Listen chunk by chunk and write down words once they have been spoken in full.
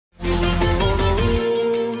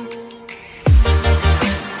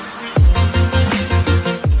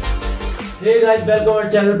Hey guys, welcome our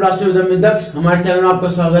channel प्लास्टिकविदामितदक्ष। हमारे channel में आपका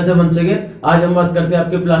स्वागत है वंस अगेन। आज हम बात करते हैं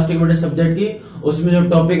आपके प्लास्टिक वाले सब्जेक्ट की। उसमें जो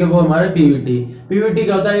टॉपिक है वो हमारा पीवीटी। पीवीटी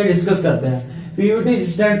क्या होता है ये डिस्कस करते हैं। पीवीटी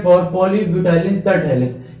स्टैंड फॉर पॉलीब्यूटाइलिन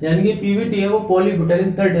तरप्थलेट, यानी कि पीवीटी है वो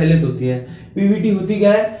पॉलीब्यूटाइलिन तरप्थलेट होती है। पीवीटी होती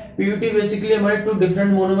क्या है? पीवीटी बेसिकली हमारे टू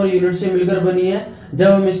डिफरेंट मोनोमर यूनिट से मिलकर बनी है। जब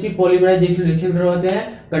हम इसकी पॉलीमराइजेशन रिएक्शन करवाते हैं,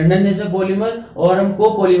 कंडेंसेशन पॉलीमर और हम को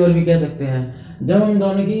पॉलीमर भी कह सकते हैं। जब हम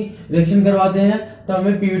दोनों की रिएक्शन करवाते हैं तो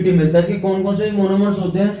हमें पीवीटी मिलता है। इसके कौन कौन से मोनोमर्स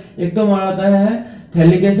होते हैं? एक तो हमारा आता है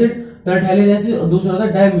थैलिक एसिड, तरप्थलिक एसिड, और दूसरा होता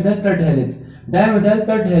है डायमिथाइल तरप्थलेट। डायमिथाइल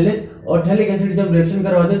तरप्थलेट और थैलिक एसिड जब रिएक्शन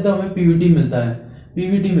करवाते हैं तो हमें पीवीटी मिलता है।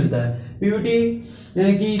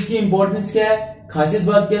 पीवीटी की इसकी इंपॉर्टेंस क्या है, खासियत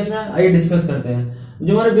बात क्या है इसमें, आइए डिस्कस करते हैं।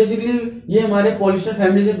 जो हमारे बेसिकली ये हमारे पॉलिस्टर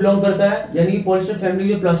फैमिली से बिलोंग करता है, यानी कि पॉलिस्टर फैमिली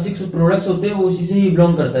जो प्लास्टिक प्रोडक्ट्स होते हैं वो उसी से ही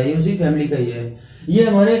बिलोंग करता है, ये उसी फैमिली का ही है। ये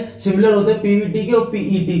हमारे सिमिलर होते हैं पीवीटी के और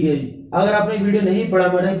पीईटी के। अगर आपने वीडियो नहीं पढ़ा,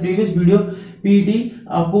 हमारे प्रीवियस वीडियो पीईटी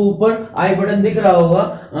आपको ऊपर आई बटन दिख रहा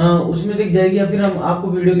होगा, उसमें दिख जाएगी या फिर हम आपको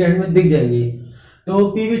वीडियो के एंड में दिख जाएगी। तो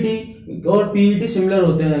पीवीटी और पीईटी सिमिलर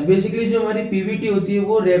होते हैं। बेसिकली जो हमारी पीवीटी होती है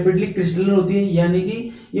वो रैपिडली क्रिस्टलाइन होती है, यानी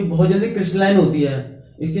कि ये बहुत जल्दी क्रिस्टलाइन होती है।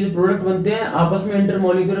 इसके जो प्रोडक्ट बनते हैं आपस में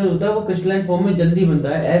इंटरमोलिकुलर होता है, वो क्रिस्टलाइन फॉर्म में जल्दी बनता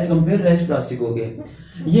है एज कंपेयर रेस्ट प्लास्टिक हो गए।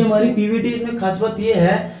 ये हमारी पीवीटी, इसमें खास बात ये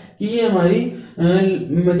है कि ये हमारी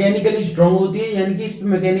मैकेनिकली स्ट्रांग होती है, यानी कि इस पे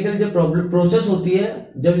मैकेनिकल जो प्रोसेस होती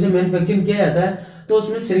है जब इसे मैन्युफैक्चरिंग किया जाता है तो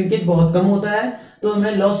उसमें श्रिंकेज बहुत कम होता है, तो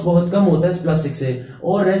हमें लॉस बहुत कम होता है इस प्लास्टिक से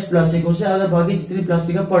और रेस्ट प्लास्टिकों से, अगर बाकी जितनी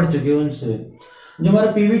प्लास्टिक पड़ चुके हैं उनसे। जो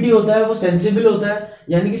हमारा पीवीटी होता है वो सेंसिबल होता है,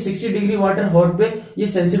 यानी कि 60 डिग्री वाटर हॉट पे ये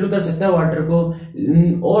सेंसिबल कर सकता है वाटर को।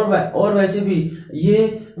 और वैसे भी ये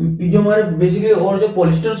जो हमारे बेसिकली और जो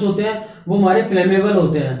पॉलिस्टर्स होते हैं वो हमारे फ्लेमेबल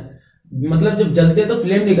होते हैं, मतलब जब जलते हैं तो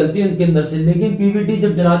फ्लेम निकलती है उनके अंदर से, लेकिन पीवीटी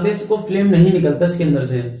जब जलाते हैं इसको फ्लेम नहीं निकलता इसके अंदर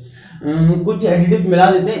से। कुछ एडिटिव मिला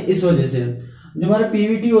देते हैं इस वजह से। जो हमारा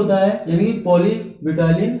पीवीटी होता है यानी कि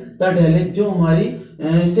पॉलीब्यूटाइलिन तरप्थलेट, जो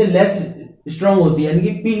हमारी से लेस स्ट्रांग होती है, यानी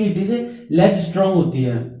कि पीईटी से लेस स्ट्रांग होती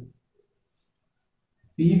है।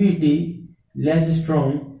 पीवीटी लेस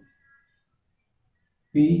स्ट्रांग,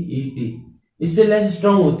 पीईटी इससे लेस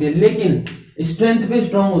स्ट्रांग होती है, लेकिन स्ट्रेंथ पे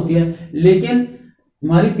स्ट्रांग होती है। लेकिन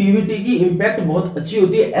हमारी पीवीटी की इंपैक्ट बहुत अच्छी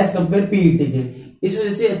होती है एज कंपेयर पीईटी के, इस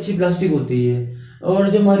वजह से अच्छी प्लास्टिक होती है। और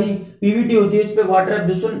जो हमारी पीवीटी होती है इस पे वाटर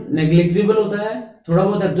एब्जॉर्प्शन नेग्लिजिबल होता है, थोड़ा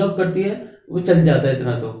बहुत एब्जॉर्ब करती है, वो चल जाता है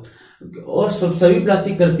इतना तो, और सभी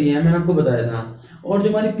प्लास्टिक करती है, मैंने आपको बताया था। और जो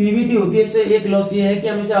हमारी पीवीटी होती है इससे एक लॉस ये है कि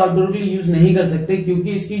हम इसे आउटडोर के लिए यूज नहीं कर सकते,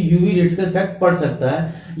 क्योंकि इसकी यूवी रेड्स का इफेक्ट पड़ सकता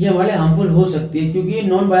है, ये हमारे हार्मफुल हो सकती है, क्योंकि ये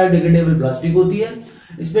नॉन बायोडिग्रेडेबल प्लास्टिक होती है,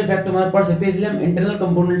 इस पे इफेक्ट हमारे पड़ सकते हैं, इसलिए हम इंटरनल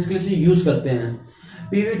कंपोनेंट्स के लिए इसे यूज करते हैं।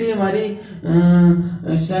 पीवीटी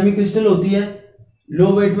हमारी सेमी क्रिस्टल होती है, लो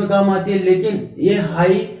वेट में काम आती है, लेकिन ये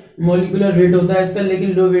हाई मॉलिक्यूलर वेट होता है इसका,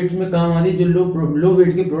 लेकिन लो वेट में काम आती है, जो लो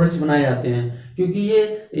वेट के प्रोडक्ट्स बनाए जाते हैं, क्योंकि ये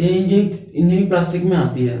इंजीनियरिंग प्लास्टिक में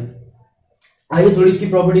आती है। आइए थोड़ी इसकी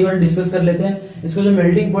प्रॉपर्टी और डिस्कस कर लेते हैं। इसका जो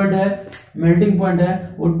मेल्टिंग पॉइंट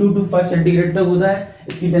है वो 2 to 5 सेंटीग्रेड तक होता है।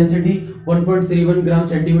 इसकी डेंसिटी 1.31 ग्राम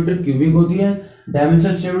सेंटीमीटर क्यूबिक होती है।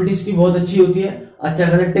 डायमेंशनल स्टेबिलिटी इसकी बहुत अच्छी होती है, अच्छा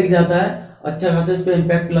खासा टिक जाता है, अच्छा खासा इस पे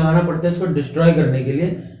इम्पैक्ट लगाना पड़ता है इसको डिस्ट्रॉय करने के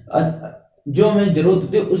लिए, जो हमें जरूरत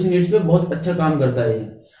होती है उस नीड्स पे बहुत अच्छा काम करता है ये।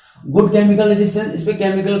 गुड केमिकल रेजिस्टेंस, इस पे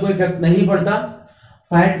केमिकल कोई इफेक्ट नहीं पड़ता।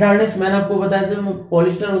 फायर रिटार्डेंस, मैंने आपको बताया था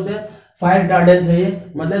पॉलिस्टर होते हैं, फायर रिटार्डेंस है ये,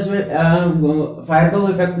 मतलब इसमें फायर का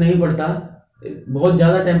कोई इफेक्ट नहीं पड़ता, बहुत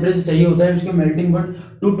ज्यादा टेम्परेचर चाहिए होता है, इसके मेल्टिंग पॉइंट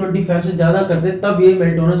 225 से ज्यादा करते हैं तब ये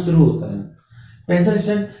मेल्ट होना शुरू होता है। टेंसल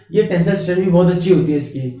स्ट्रेंथ, ये टेंसल स्ट्रेंथ भी बहुत अच्छी होती है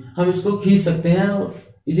इसकी, हम इसको खींच सकते हैं और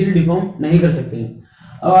इजीली डिफॉर्म नहीं कर सकते हैं।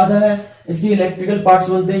 अब आता है इसकी इलेक्ट्रिकल पार्ट्स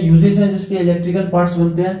बनते हैं, यूजेस हैं जिसके इलेक्ट्रिकल पार्ट्स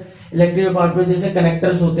बनते हैं। इलेक्ट्रिकल पार्ट में जैसे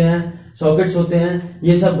कनेक्टर्स होते हैं, सॉकेट्स होते हैं,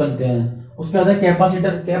 ये सब बनते हैं। उसके बाद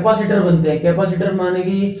कैपेसिटर बनते हैं। कैपेसिटर माने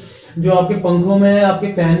कि जो आपके पंखों में, आपके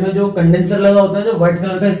फैन में जो कंडेंसर लगा होता है, जो व्हाइट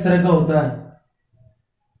कलर का इस तरह का होता है,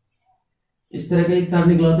 इस तरह का एक तार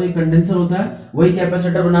निकला होता है, कंडेंसर होता है, वही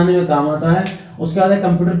कैपेसिटर बनाने में काम आता है। उसके बाद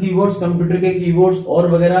कंप्यूटर कीबोर्ड्स, कंप्यूटर के कीबोर्ड्स और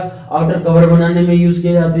वगैरह आउटर कवर बनाने में यूज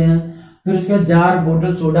किए जाते हैं। फिर उसके बाद जार,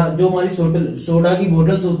 बोतल, सोडा, जो हमारी सोडा की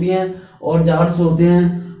बोतल्स होती हैं और जार्स होते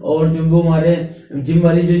हैं, और जो वो हमारे जिम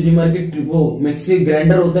की वो मिक्सी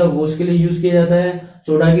ग्राइंडर होता है वो उसके लिए यूज किया जाता है।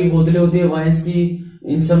 सोडा की बोतलें होती है वाइन्स की,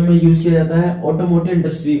 इन सब में यूज किया जाता है। ऑटोमोटिव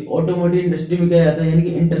इंडस्ट्री में किया जाता है, यानी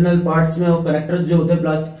कि इंटरनल पार्ट्स में और कनेक्टर्स जो होते हैं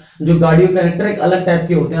प्लास्टिक, जो गाड़ियों के कनेक्टर एक अलग टाइप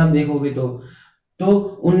के होते हैं, आप देखोगे तो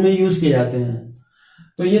उनमें यूज किए जाते हैं।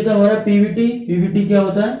 तो ये था हमारा पीवीटी क्या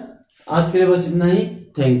होता है। आज के लिए बस इतना ही,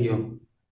 थैंक यू।